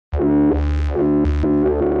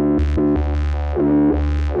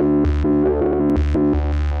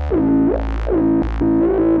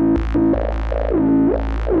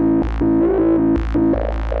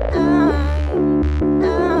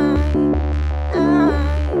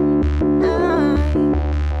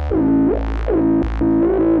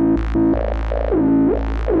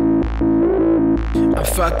I'm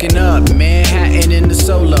fucking up, Manhattan in the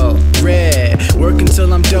solo, red, working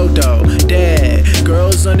till I'm dodo, dead.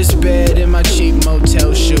 Girls on this bed in my cheap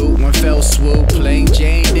motel shoot, one fell swoop, plain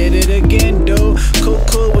Jane did it again, dude.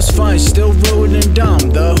 Cool was fun, still rude and dumb.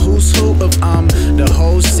 The who's who of the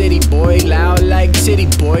whole city, boy, loud like titty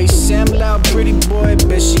boy. Sam loud, pretty boy,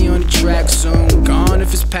 bet she on the track soon. Gone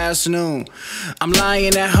if it's past noon. I'm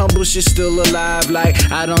lying, that humble shit still alive.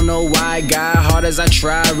 Like I don't know why, God, hard as I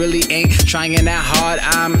try, really ain't trying that hard.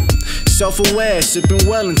 I'm self-aware, sipping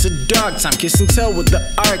well into dark time, kiss and tell with the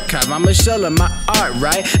archive. I'm a shell of my art,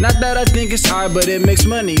 right? Not that I think it's hard, but it makes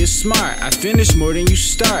money, it's smart. I finish more than you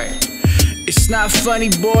start. It's not funny,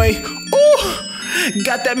 boy. Ooh,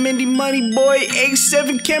 got that Mindy money, boy.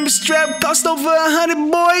 8-7 camera strap, cost over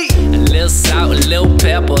 100, boy. A little salt, a little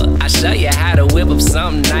pepper. I show you how to whip up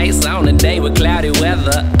something nice on a day with cloudy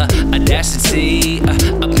weather. A dash of tea,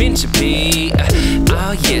 a pinch of pea.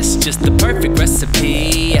 Oh yes, just the perfect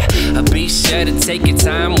recipe. Be sure to take your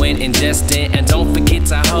time when ingesting, and don't forget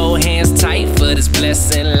to hold hands tight for this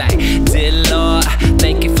blessing. Like, dear Lord,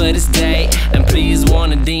 thank you for this day, and please warn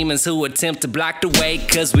the demons who attempt to block the way,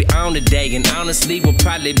 cause we on the day, and honestly we'll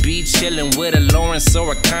probably be chilling with a Lawrence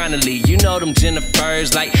or a Connolly. You know them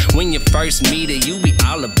Jennifers, like when you first meet her, you be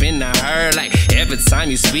all up in her. Like every time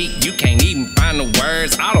you speak, you can't even find the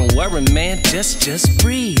words. Oh, don't worry, man, just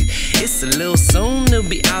breathe. It's a little soon to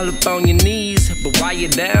be all up on your knees, but while you're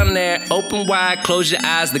down there, open wide, close your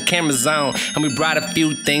eyes, the camera's on, and we brought a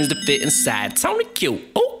few things to fit inside. Tony Q.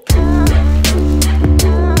 Ooh.